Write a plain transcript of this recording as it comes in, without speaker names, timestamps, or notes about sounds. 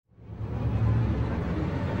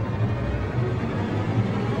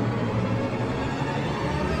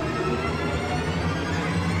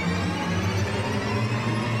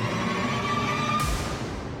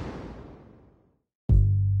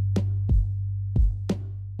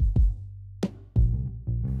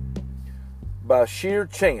by sheer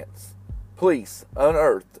chance, police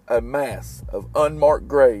unearthed a mass of unmarked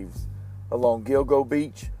graves along Gilgo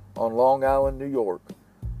Beach on Long Island, New York.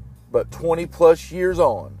 But 20 plus years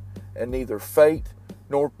on, and neither fate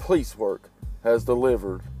nor police work has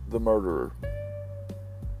delivered the murderer.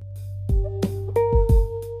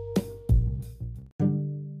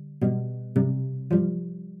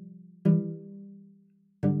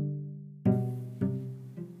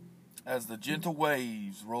 As the gentle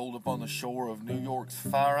waves rolled upon the shore of New York's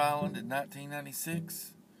Fire Island in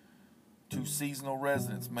 1996, two seasonal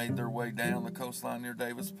residents made their way down the coastline near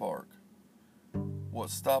Davis Park. What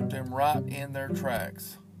stopped them right in their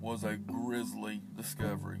tracks was a grisly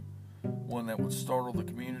discovery, one that would startle the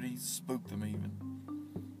community, spook them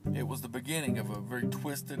even. It was the beginning of a very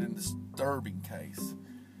twisted and disturbing case.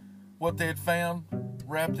 What they had found,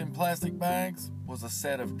 wrapped in plastic bags, was a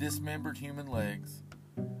set of dismembered human legs.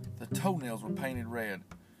 The toenails were painted red.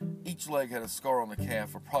 Each leg had a scar on the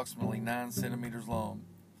calf approximately 9 centimeters long,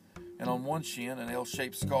 and on one shin an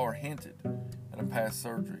L-shaped scar hinted at a past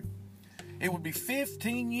surgery. It would be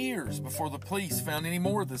 15 years before the police found any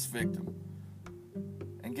more of this victim.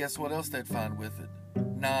 And guess what else they'd find with it?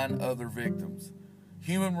 9 other victims.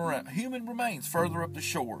 Human remains further up the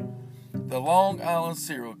shore. The Long Island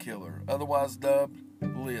serial killer, otherwise dubbed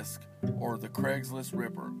Lisk, or the Craigslist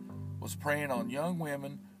Ripper, was preying on young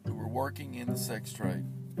women who were working in the sex trade.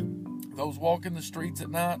 Those walking the streets at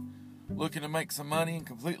night, looking to make some money and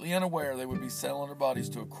completely unaware they would be selling their bodies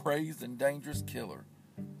to a crazed and dangerous killer.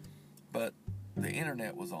 But the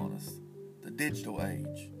internet was on us, the digital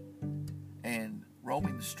age, and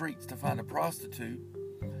roaming the streets to find a prostitute,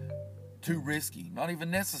 too risky, not even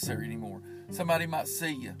necessary anymore. Somebody might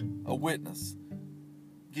see you, a witness,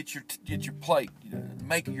 get your plate,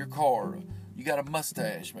 make of your car. You got a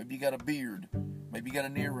mustache, maybe you got a beard, maybe you got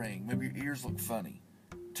an earring, maybe your ears look funny.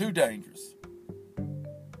 Too dangerous.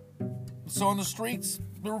 So on the streets,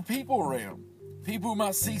 there were people around. People who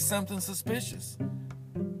might see something suspicious.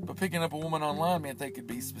 But picking up a woman online meant they could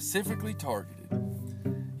be specifically targeted.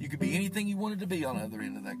 You could be anything you wanted to be on the other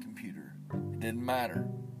end of that computer. It didn't matter.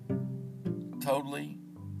 Totally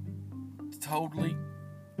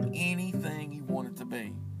anything you wanted to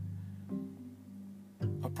be.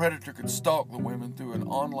 A predator could stalk the women through an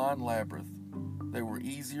online labyrinth. They were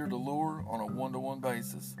easier to lure on a one-to-one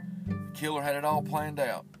basis. The killer had it all planned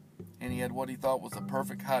out, and he had what he thought was the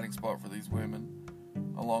perfect hiding spot for these women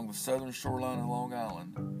along the southern shoreline of Long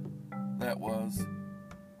Island. That was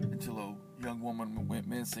until a young woman went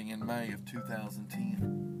missing in May of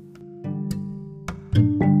 2010.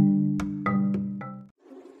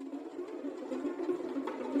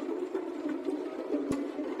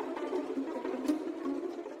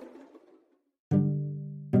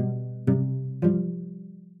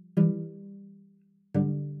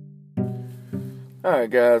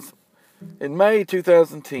 Alright guys, in May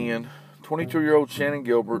 2010, 22-year-old Shannon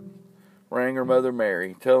Gilbert rang her mother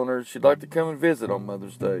Mary, telling her she'd like to come and visit on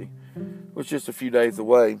Mother's Day. It was just a few days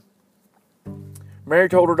away. Mary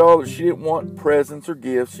told her daughter that she didn't want presents or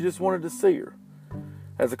gifts, she just wanted to see her.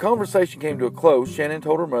 As the conversation came to a close, Shannon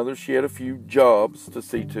told her mother she had a few jobs to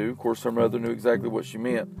see to. Of course, her mother knew exactly what she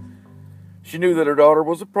meant. She knew that her daughter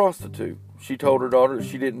was a prostitute. She told her daughter that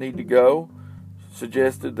she didn't need to go,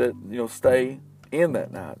 suggested that, stay in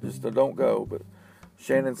that night, just don't go. But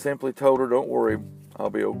Shannon simply told her, "Don't worry, I'll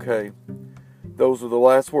be okay." Those were the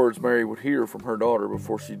last words Mary would hear from her daughter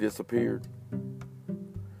before she disappeared,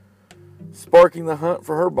 sparking the hunt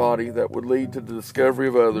for her body that would lead to the discovery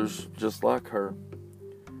of others just like her.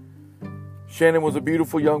 Shannon was a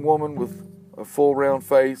beautiful young woman with a full round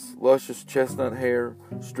face, luscious chestnut hair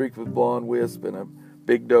streaked with blonde wisp, and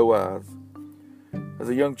big doe eyes. As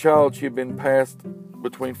a young child, she had been passed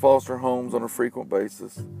between foster homes on a frequent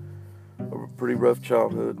basis. A pretty rough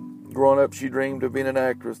childhood. Growing up, she dreamed of being an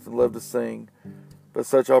actress and loved to sing, but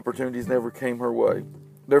such opportunities never came her way.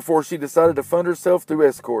 Therefore, she decided to fund herself through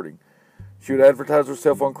escorting. She would advertise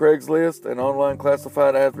herself on Craigslist, an online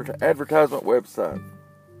classified advertisement website.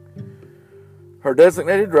 Her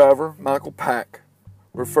designated driver, Michael Pack,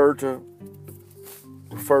 referred to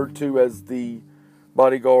as the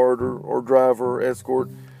bodyguard or driver or escort,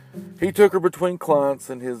 he took her between clients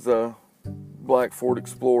in his black Ford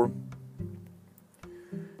Explorer.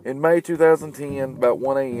 In May 2010, about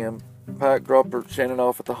 1 a.m., Pack dropped Shannon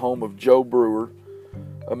off at the home of Joe Brewer,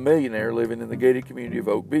 a millionaire living in the gated community of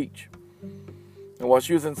Oak Beach. And while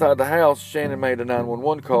she was inside the house, Shannon made a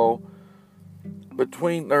 911 call.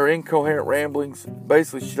 Between her incoherent ramblings,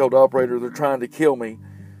 basically she told the operator, "They're trying to kill me."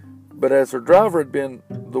 But as her driver had been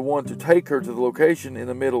the one to take her to the location in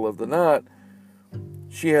the middle of the night,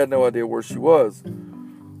 she had no idea where she was.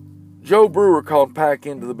 Joe Brewer called Pack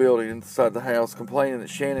into the building inside the house, complaining that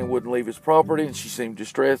Shannon wouldn't leave his property and she seemed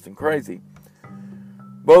distressed and crazy.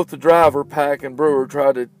 Both the driver, Pack, and Brewer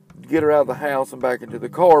tried to get her out of the house and back into the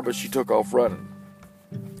car, but she took off running.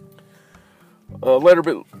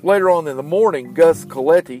 Later on in the morning, Gus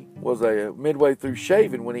Coletti was midway through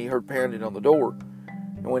shaving when he heard pounding on the door.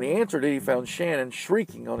 And when he answered it, he found Shannon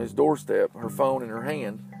shrieking on his doorstep, her phone in her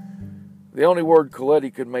hand. The only word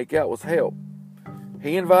Coletti could make out was help.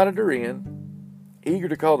 He invited her in, eager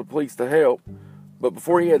to call the police to help, but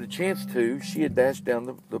before he had the chance to, she had dashed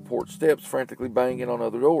down the porch steps, frantically banging on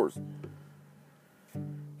other doors.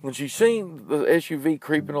 When she seen the SUV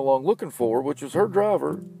creeping along looking for her, which was her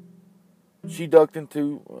driver, she ducked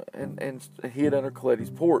into and hid under Coletti's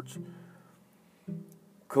porch.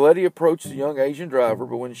 Coletti approached the young Asian driver,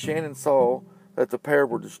 but when Shannon saw that the pair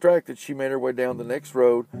were distracted, she made her way down the next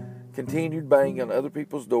road, continued banging on other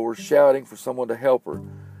people's doors, shouting for someone to help her.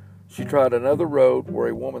 She tried another road where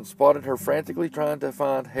a woman spotted her frantically trying to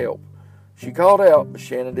find help. She called out, but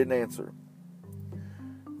Shannon didn't answer.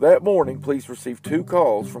 That morning, police received 2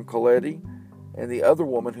 calls from Coletti and the other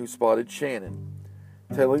woman who spotted Shannon,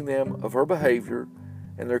 telling them of her behavior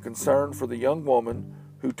and their concern for the young woman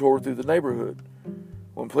who tore through the neighborhood.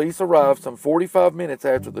 When police arrived some 45 minutes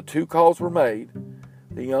after the 2 calls were made,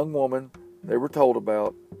 the young woman they were told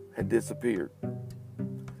about had disappeared,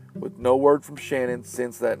 with no word from Shannon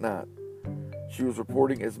since that night. She was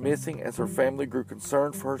reporting as missing as her family grew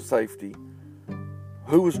concerned for her safety.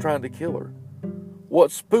 Who was trying to kill her?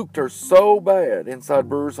 What spooked her so bad inside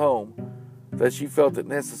Brewer's home that she felt it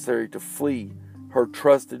necessary to flee her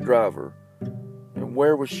trusted driver? And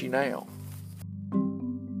where was she now?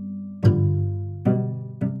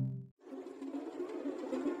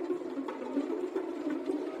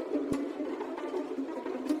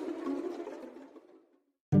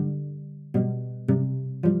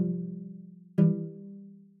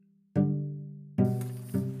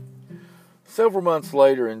 Several months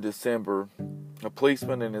later in December, a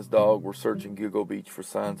policeman and his dog were searching Gilgo Beach for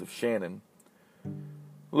signs of Shannon,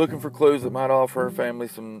 looking for clues that might offer her family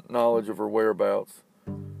some knowledge of her whereabouts.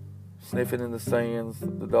 Sniffing in the sands,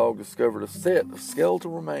 the dog discovered a set of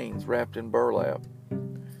skeletal remains wrapped in burlap.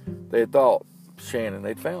 They had thought Shannon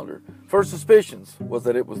they'd found her. First suspicions was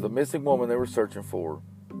that it was the missing woman they were searching for,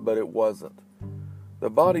 but it wasn't. The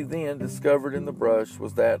body then discovered in the brush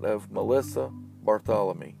was that of Melissa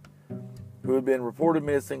Bartholomew, who had been reported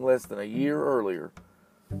missing less than a year earlier.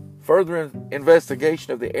 Further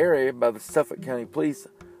investigation of the area by the Suffolk County Police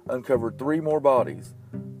uncovered 3 more bodies,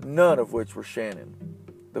 none of which were Shannon.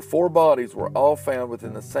 The 4 bodies were all found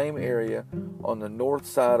within the same area on the north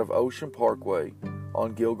side of Ocean Parkway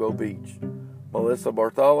on Gilgo Beach. Melissa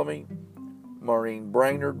Bartholomew, Maureen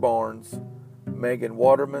Brainerd Barnes, Megan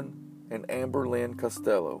Waterman, and Amber Lynn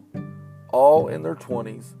Costello, all in their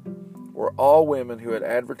 20s, were all women who had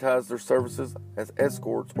advertised their services as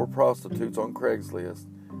escorts or prostitutes on Craigslist,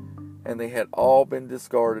 and they had all been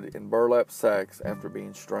discarded in burlap sacks after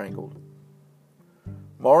being strangled.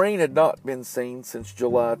 Maureen had not been seen since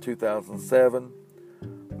July 2007.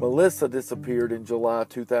 Melissa disappeared in July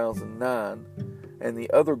 2009, and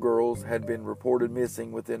the other girls had been reported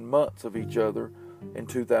missing within months of each other in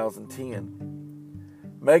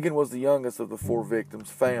 2010. Megan was the youngest of the 4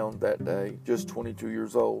 victims found that day, just 22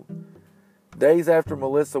 years old. Days after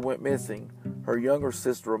Melissa went missing, her younger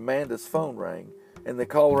sister Amanda's phone rang, and the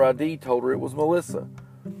caller ID told her it was Melissa.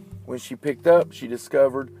 When she picked up, she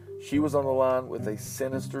discovered she was on the line with a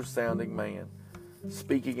sinister-sounding man.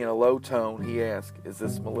 Speaking in a low tone, he asked, "Is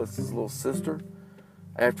this Melissa's little sister?"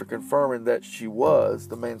 After confirming that she was,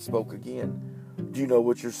 the man spoke again. "Do you know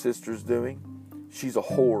what your sister's doing?" "She's a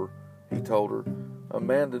whore," he told her.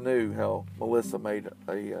 Amanda knew how Melissa made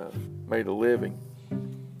a living.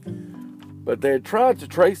 But they had tried to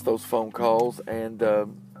trace those phone calls, and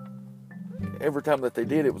every time that they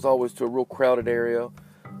did, it was always to a real crowded area,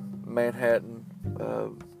 Manhattan,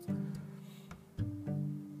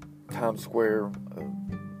 Times Square,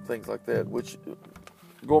 things like that. Which,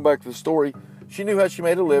 going back to the story, she knew how she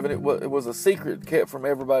made a living. It was a secret kept from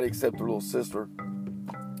everybody except her little sister.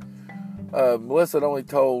 Melissa had only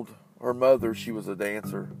told her mother she was a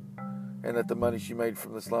dancer, and that the money she made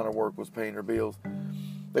from this line of work was paying her bills.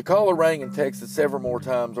 The caller rang and texted several more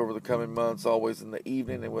times over the coming months, always in the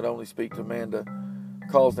evening, and would only speak to Amanda.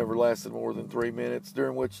 Calls never lasted more than 3 minutes,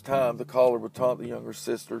 during which time the caller would taunt the younger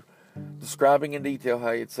sister, describing in detail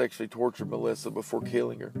how he had sexually tortured Melissa before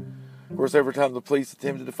killing her. Of course, every time the police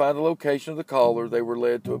attempted to find the location of the caller, they were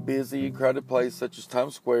led to a busy and crowded place such as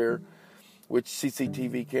Times Square, which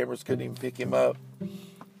CCTV cameras couldn't even pick him up.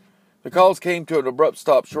 The calls came to an abrupt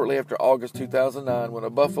stop shortly after August 2009 when a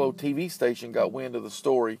Buffalo TV station got wind of the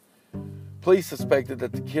story. Police suspected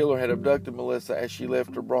that the killer had abducted Melissa as she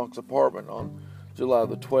left her Bronx apartment on July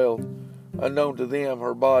the 12th. Unknown to them,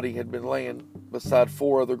 her body had been laying beside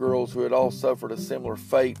 4 other girls who had all suffered a similar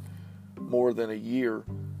fate more than a year.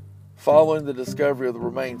 Following the discovery of the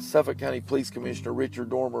remains, Suffolk County Police Commissioner Richard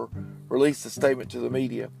Dormer released a statement to the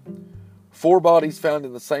media. 4 bodies found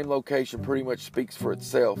in the same location pretty much speaks for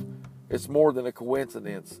itself. It's more than a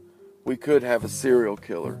coincidence. We could have a serial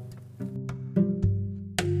killer.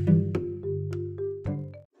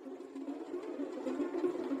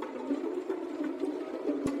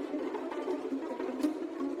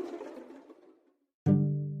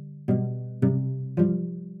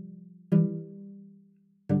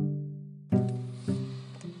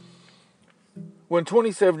 When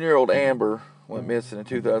 27-year-old Amber went missing in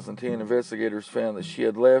 2010, investigators found that she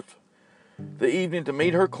had left the evening to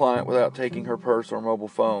meet her client without taking her purse or mobile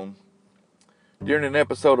phone. During an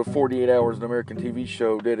episode of 48 Hours, an American TV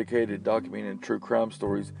show dedicated to documenting true crime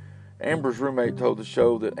stories, Amber's roommate told the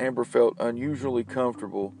show that Amber felt unusually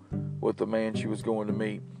comfortable with the man she was going to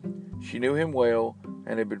meet. She knew him well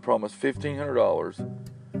and had been promised $1,500.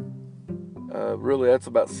 Really, that's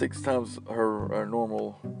about 6 times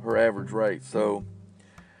her average rate. So,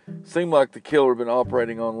 seemed like the killer had been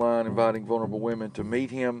operating online, inviting vulnerable women to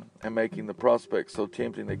meet him and making the prospects so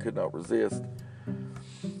tempting they could not resist.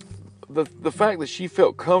 The fact that she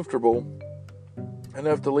felt comfortable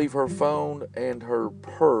enough to leave her phone and her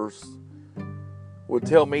purse would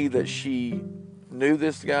tell me that she knew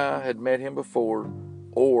this guy, had met him before,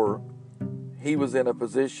 or he was in a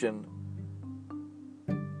position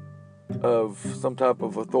of some type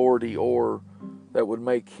of authority, or that would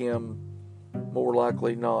make him more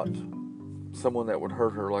likely not someone that would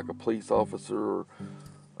hurt her, like a police officer or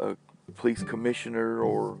a police commissioner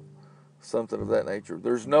or something of that nature.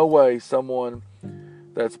 There's no way someone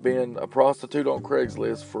that's been a prostitute on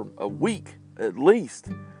Craigslist for a week at least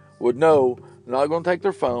would know they're not going to take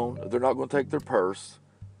their phone, they're not going to take their purse.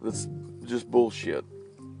 That's just bullshit.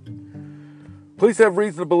 Police have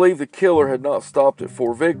reason to believe the killer had not stopped at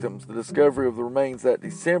 4 victims. The discovery of the remains that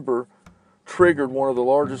December triggered one of the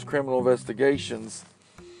largest criminal investigations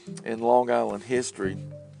in Long Island history.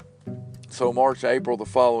 So March, April the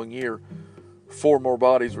following year, 4 more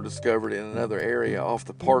bodies were discovered in another area off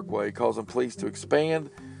the Parkway, causing police to expand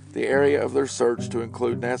the area of their search to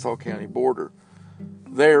include Nassau County border.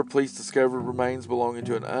 There, police discovered remains belonging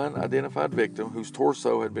to an unidentified victim whose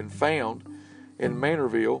torso had been found in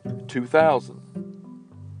Manorville, 2000.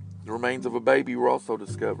 The remains of a baby were also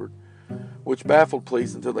discovered, which baffled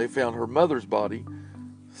police until they found her mother's body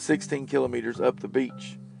 16 kilometers up the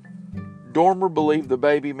beach. Dormer believed the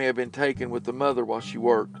baby may have been taken with the mother while she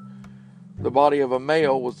worked. The body of a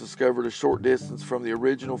male was discovered a short distance from the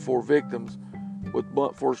original 4 victims with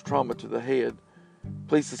blunt force trauma to the head.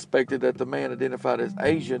 Police suspected that the man, identified as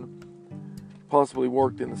Asian, possibly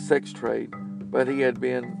worked in the sex trade, but he had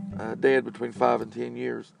been dead between 5 and 10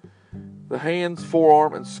 years. The hands,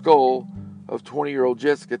 forearm, and skull of 20-year-old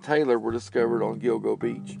Jessica Taylor were discovered on Gilgo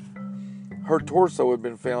Beach. Her torso had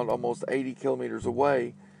been found almost 80 kilometers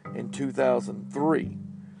away in 2003.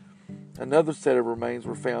 Another set of remains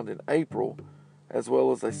were found in April, as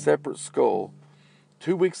well as a separate skull.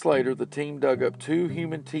 2 weeks later, the team dug up 2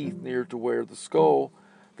 human teeth near to where the skull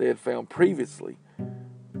they had found previously.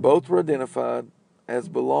 Both were identified as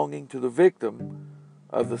belonging to the victim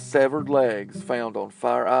of the severed legs found on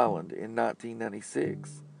Fire Island in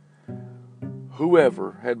 1996.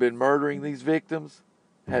 Whoever had been murdering these victims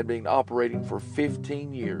had been operating for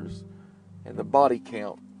 15 years, and the body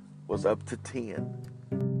count was up to 10.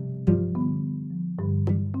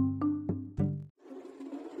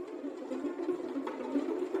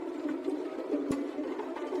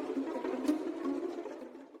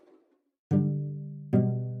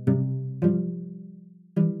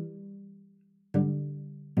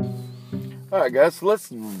 Alright guys, so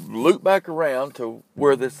let's loop back around to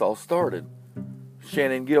where this all started.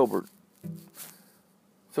 Shannan Gilbert.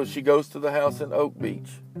 So she goes to the house in Oak Beach.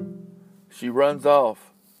 She runs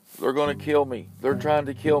off. They're going to kill me. They're trying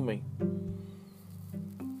to kill me.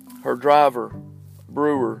 Her driver,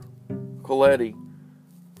 Brewer, Coletti,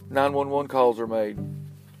 911 calls are made.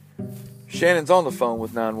 Shannan's on the phone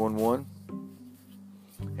with 911.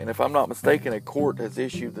 And if I'm not mistaken, a court has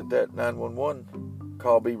issued that 911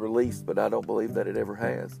 call be released, but I don't believe that it ever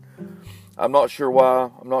has. I'm not sure why.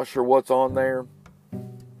 I'm not sure what's on there.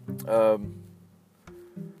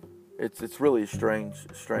 It's really a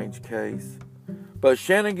strange case. But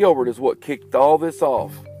Shannan Gilbert is what kicked all this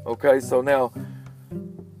off. Okay, so now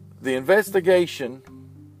the investigation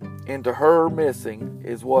into her missing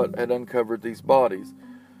is what had uncovered these bodies.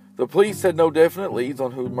 The police had no definite leads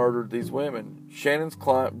on who murdered these women. Shannon's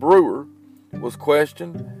client, Brewer, was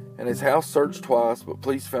questioned and his house searched twice, but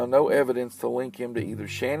police found no evidence to link him to either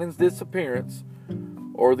Shannon's disappearance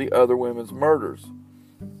or the other women's murders.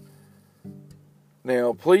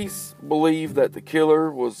 Now, police believe that the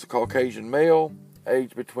killer was a Caucasian male,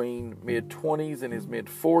 aged between mid-20s and his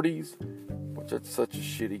mid-40s, which that's such a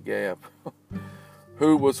shitty gap,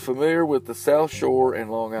 who was familiar with the South Shore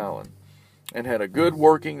and Long Island, and had a good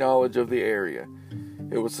working knowledge of the area.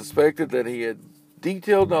 It was suspected that he had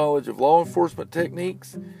detailed knowledge of law enforcement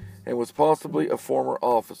techniques and was possibly a former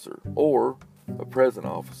officer or a present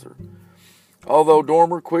officer. Although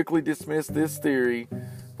Dormer quickly dismissed this theory,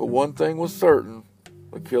 but one thing was certain,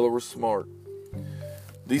 the killer was smart.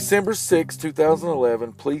 December 6,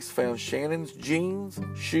 2011, police found Shannon's jeans,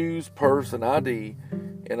 shoes, purse, and ID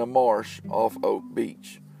in a marsh off Oak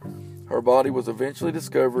Beach. Her body was eventually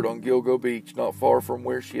discovered on Gilgo Beach, not far from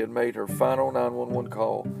where she had made her final 911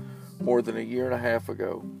 call more than a year and a half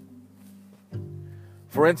ago.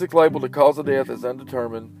 Forensic labeled the cause of death as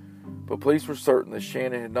undetermined, but police were certain that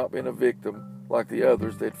Shannon had not been a victim like the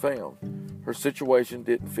others they'd found. Her situation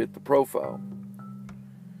didn't fit the profile.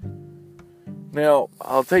 Now,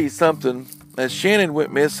 I'll tell you something. As Shannon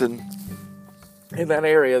went missing, in that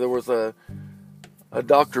area there was a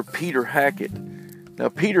Dr. Peter Hackett. Now,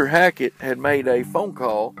 Peter Hackett had made a phone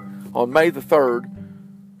call on May the 3rd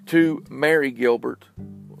to Mary Gilbert,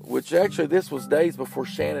 which actually this was days before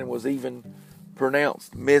Shannon was even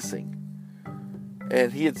pronounced missing.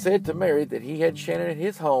 And he had said to Mary that he had Shannon at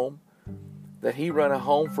his home, that he ran a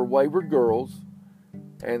home for wayward girls,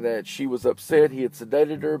 and that she was upset. He had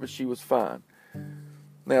sedated her, but she was fine.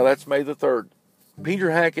 Now, that's May the 3rd.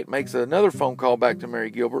 Peter Hackett makes another phone call back to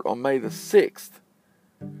Mary Gilbert on May the 6th.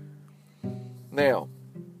 Now,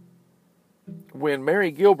 when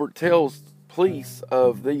Mary Gilbert tells police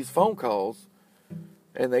of these phone calls,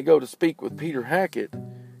 and they go to speak with Peter Hackett,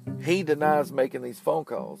 he denies making these phone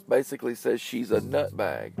calls. Basically says she's a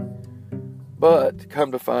nutbag. But,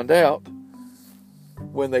 come to find out,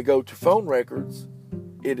 when they go to phone records,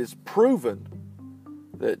 it is proven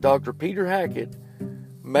that Dr. Peter Hackett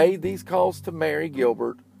made these calls to Mary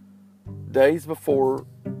Gilbert days before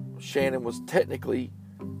Shannon was technically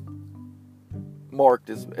marked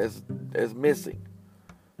as missing.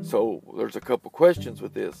 So there's a couple questions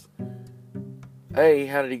with this. A,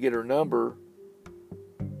 how did he get her number?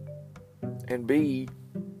 And B,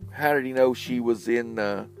 how did he know she was in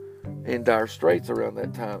dire straits around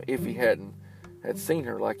that time if he had seen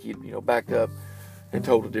her, like he'd backed up and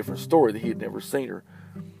told a different story that he had never seen her.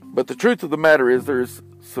 But the truth of the matter is there's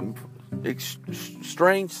some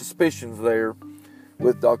strange suspicions there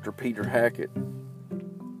with Dr. Peter Hackett.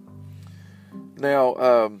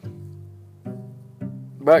 Now,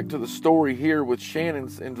 back to the story here with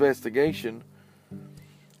Shannon's investigation.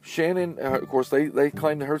 Shannon, of course, they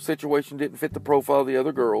claim that her situation didn't fit the profile of the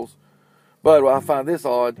other girls. But I find this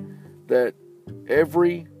odd that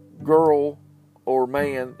every girl or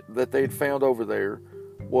man that they'd found over there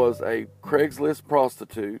was a Craigslist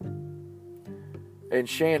prostitute, and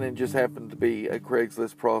Shannon just happened to be a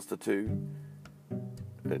Craigslist prostitute.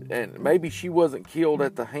 And maybe she wasn't killed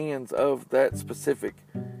at the hands of that specific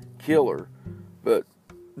killer, but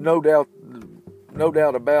no doubt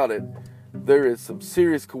about it, there is some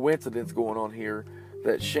serious coincidence going on here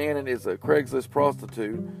that Shannon is a Craigslist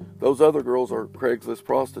prostitute, those other girls are Craigslist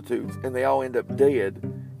prostitutes, and they all end up dead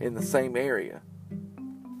in the same area.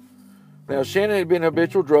 Now, Shannon had been a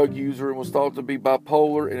habitual drug user and was thought to be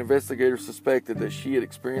bipolar, and investigators suspected that she had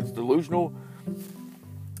experienced delusional,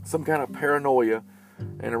 some kind of paranoia,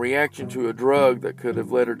 and a reaction to a drug that could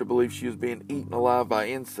have led her to believe she was being eaten alive by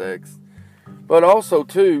insects. But also,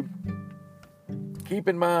 too, keep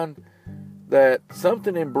in mind that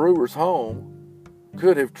something in Brewer's home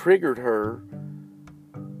could have triggered her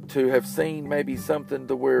to have seen maybe something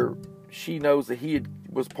to where she knows that he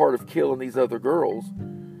was part of killing these other girls,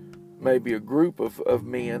 maybe a group of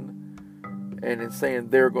men, and in saying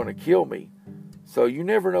they're going to kill me. So you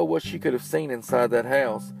never know what she could have seen inside that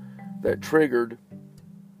house that triggered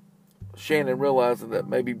Shannon realizing that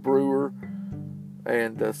maybe Brewer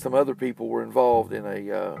and some other people were involved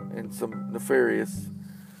in some nefarious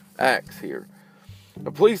acts here.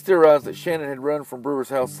 The police theorized that Shannon had run from Brewer's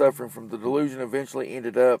house suffering from the delusion, eventually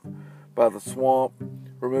ended up by the swamp,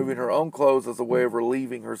 removing her own clothes as a way of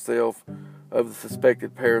relieving herself of the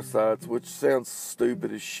suspected parasites, which sounds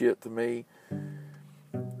stupid as shit to me.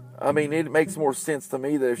 I mean, it makes more sense to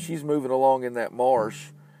me that if she's moving along in that marsh,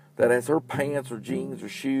 that as her pants or jeans or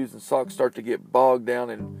shoes and socks start to get bogged down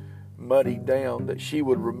in muddied down, that she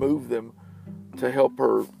would remove them to help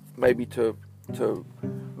her maybe to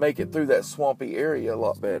make it through that swampy area a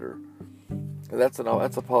lot better. That's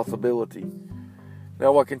a possibility.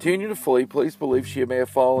 Now, while continuing to flee, police believe she may have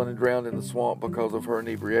fallen and drowned in the swamp because of her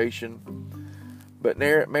inebriation. But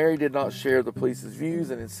Mary did not share the police's views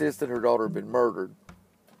and insisted her daughter had been murdered.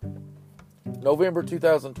 November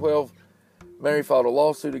 2012, Mary filed a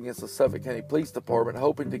lawsuit against the Suffolk County Police Department,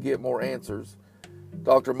 hoping to get more answers.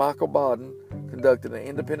 Dr. Michael Bodden conducted an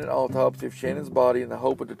independent autopsy of Shannon's body in the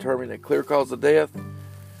hope of determining a clear cause of death.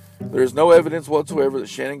 There is no evidence whatsoever that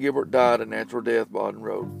Shannon Gilbert died a natural death, Bodden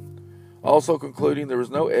wrote. Also concluding there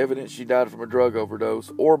was no evidence she died from a drug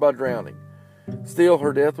overdose or by drowning. Still,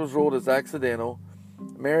 her death was ruled as accidental.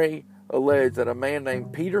 Mary alleged that a man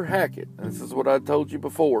named Peter Hackett, and this is what I told you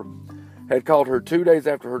before, had called her 2 days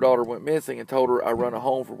after her daughter went missing and told her, "I run a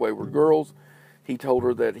home for wayward girls." He told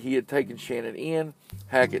her that he had taken Shannon in.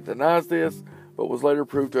 Hackett denies this, but was later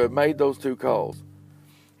proved to have made those 2 calls.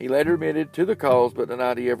 He later admitted to the calls, but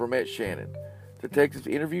denied he ever met Shannon. Detectives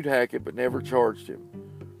interviewed Hackett, but never charged him.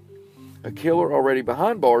 A killer already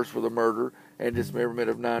behind bars for the murder and dismemberment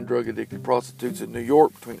of 9 drug-addicted prostitutes in New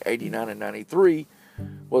York between 1989 and 1993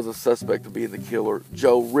 was a suspect of being the killer,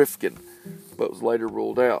 Joe Rifkin, but was later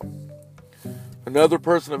ruled out. Another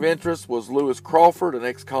person of interest was Lewis Crawford, an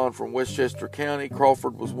ex-con from Westchester County.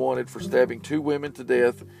 Crawford was wanted for stabbing 2 women to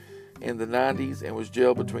death in the 90s and was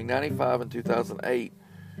jailed between 1995 and 2008.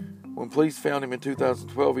 When police found him in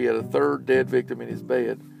 2012, he had a 3rd dead victim in his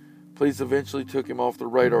bed. Police eventually took him off the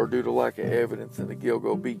radar due to lack of evidence in the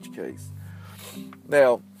Gilgo Beach case.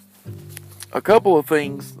 Now, a couple of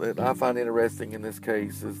things that I find interesting in this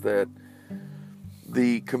case is that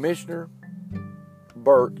the commissioner,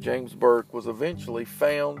 Burke, James Burke, was eventually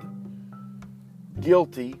found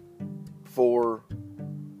guilty for,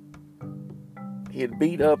 he had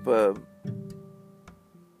beat up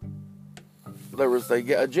there was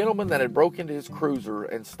a gentleman that had broke into his cruiser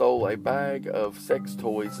and stole a bag of sex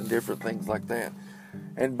toys and different things like that.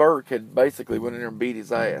 And Burke had basically went in there and beat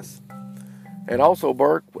his ass. And also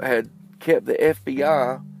Burke had kept the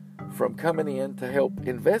FBI from coming in to help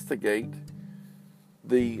investigate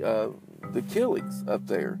the killings up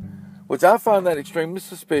there, which I find that extremely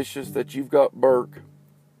suspicious, that you've got Burke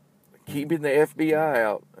keeping the FBI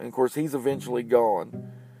out. And of course, he's eventually gone,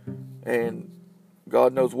 and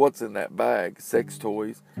God knows what's in that bag, sex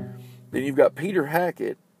toys. Then you've got Peter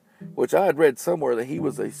Hackett, which I had read somewhere that he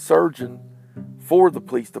was a surgeon for the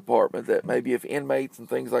police department, that maybe if inmates and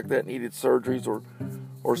things like that needed surgeries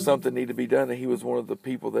or something needed to be done, that he was one of the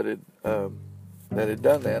people that had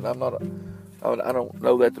done that. And I don't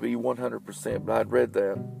know that to be 100%, but I'd read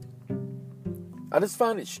that. I just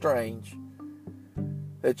find it strange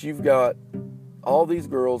that you've got all these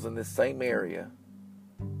girls in this same area.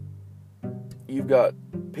 You've got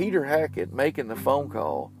Peter Hackett making the phone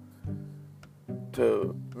call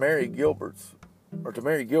to Mary Gilbert,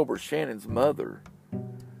 Shannon's mother,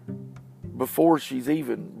 before she's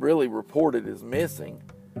even really reported as missing.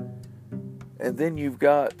 And then you've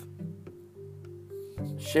got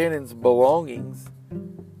Shannon's belongings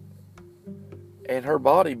and her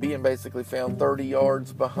body being basically found 30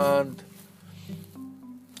 yards behind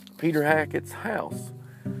Peter Hackett's house.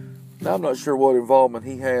 Now, I'm not sure what involvement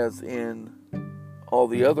he has in all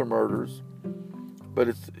the other murders, but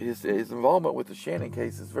his involvement with the Shannon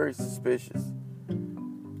case is very suspicious.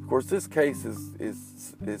 Of course, this case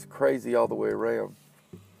is crazy all the way around.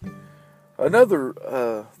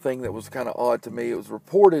 Another thing that was kind of odd to me, it was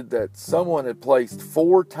reported that someone had placed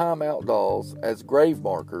 4 timeout dolls as grave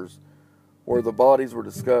markers where the bodies were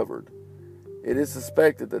discovered. It is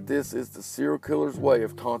suspected that this is the serial killer's way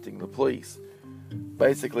of taunting the police,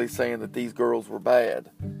 basically saying that these girls were bad,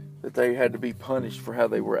 that they had to be punished for how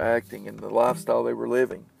they were acting and the lifestyle they were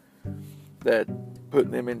living, that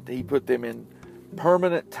he put them in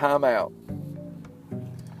permanent timeout.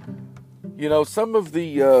 You know, some of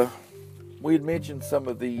the we had mentioned some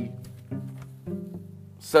of the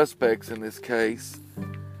suspects in this case,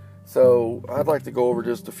 so I'd like to go over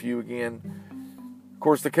just a few again. Of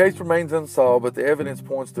course, the case remains unsolved, but the evidence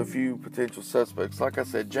points to a few potential suspects. Like I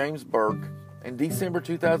said, James Burke. In December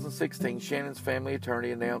 2016, Shannon's family attorney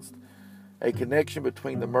announced a connection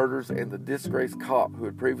between the murders and the disgraced cop who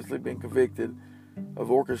had previously been convicted of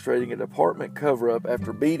orchestrating a department cover-up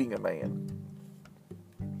after beating a man.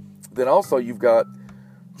 Then also you've got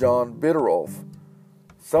John Bitteroff.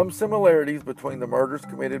 Some similarities between the murders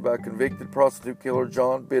committed by convicted prostitute killer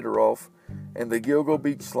John Bitteroff and the Gilgo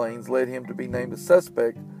Beach slayings led him to be named a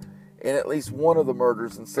suspect in at least one of the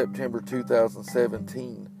murders in September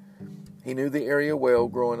 2017. He knew the area well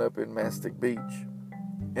growing up in Mastic Beach.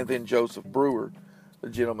 and then Joseph Brewer, the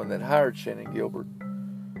gentleman that hired Shannon Gilbert.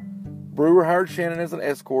 Brewer hired Shannon as an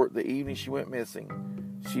escort the evening she went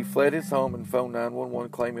missing. She fled his home and phoned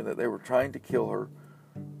 911 claiming that they were trying to kill her.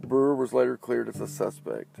 Brewer was later cleared as a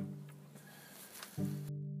suspect.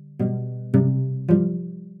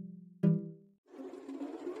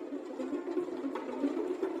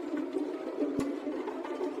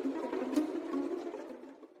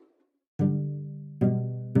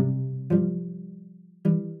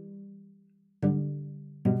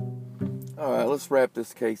 Alright, let's wrap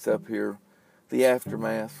this case up here. The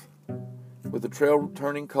aftermath. With the trail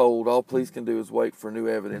turning cold, all police can do is wait for new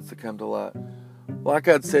evidence to come to light. Like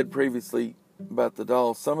I'd said previously about the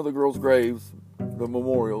dolls, some of the girls' graves, the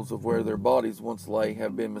memorials of where their bodies once lay,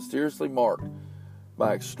 have been mysteriously marked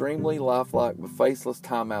by extremely lifelike but faceless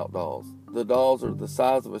timeout dolls. The dolls are the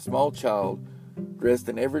size of a small child, dressed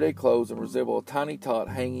in everyday clothes, and resemble a tiny tot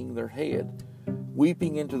hanging their head,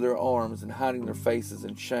 weeping into their arms and hiding their faces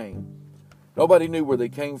in shame. Nobody knew where they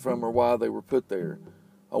came from or why they were put there.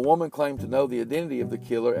 A woman claimed to know the identity of the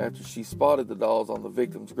killer after she spotted the dolls on the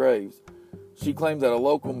victims' graves. She claimed that a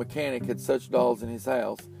local mechanic had such dolls in his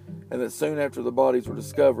house, and that soon after the bodies were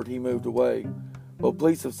discovered, he moved away. But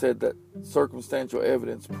police have said that circumstantial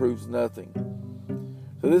evidence proves nothing.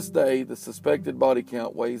 To this day, the suspected body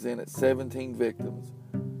count weighs in at 17 victims.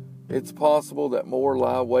 It's possible that more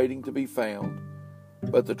lie waiting to be found,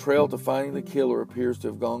 but the trail to finding the killer appears to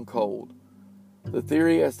have gone cold. The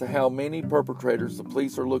theory as to how many perpetrators the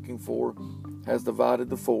police are looking for has divided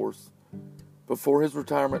the force. Before his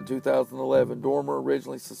retirement in 2011, Dormer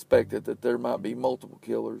originally suspected that there might be multiple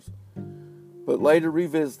killers, but later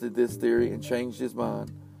revisited this theory and changed his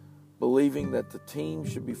mind, believing that the team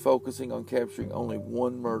should be focusing on capturing only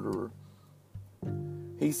one murderer.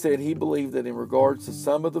 He said he believed that in regards to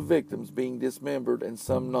some of the victims being dismembered and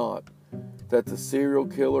some not, that the serial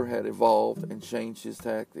killer had evolved and changed his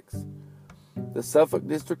tactics. The Suffolk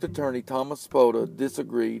District Attorney Thomas Spoda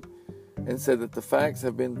disagreed and said that the facts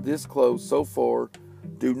have been disclosed so far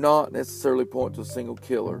do not necessarily point to a single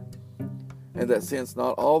killer, and that since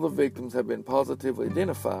not all the victims have been positively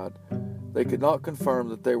identified, they could not confirm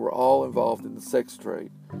that they were all involved in the sex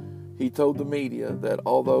trade. He told the media that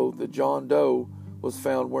although the John Doe was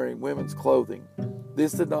found wearing women's clothing,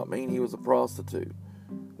 this did not mean he was a prostitute.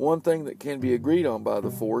 One thing that can be agreed on by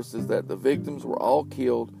the force is that the victims were all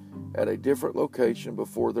killed at a different location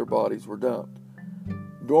before their bodies were dumped.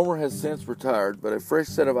 Dormer has since retired, but a fresh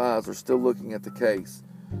set of eyes are still looking at the case,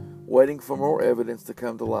 waiting for more evidence to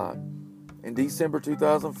come to light. In December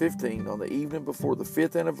 2015, on the evening before the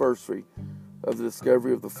 5th anniversary of the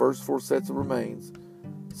discovery of the first 4 sets of remains,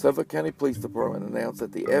 Suffolk County Police Department announced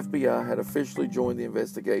that the FBI had officially joined the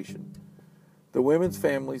investigation. The women's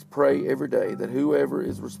families pray every day that whoever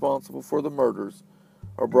is responsible for the murders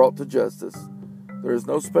are brought to justice. There is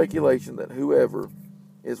no speculation that whoever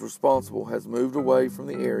is responsible has moved away from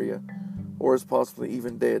the area or is possibly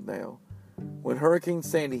even dead now. When Hurricane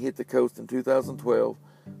Sandy hit the coast in 2012,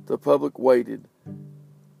 the public waited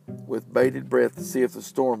with bated breath to see if the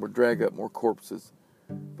storm would drag up more corpses.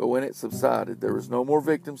 But when it subsided, there was no more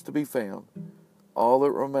victims to be found. All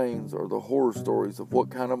that remains are the horror stories of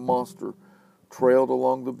what kind of monster trailed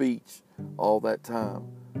along the beach all that time,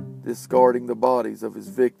 discarding the bodies of his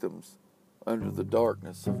victims under the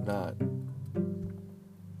darkness of night.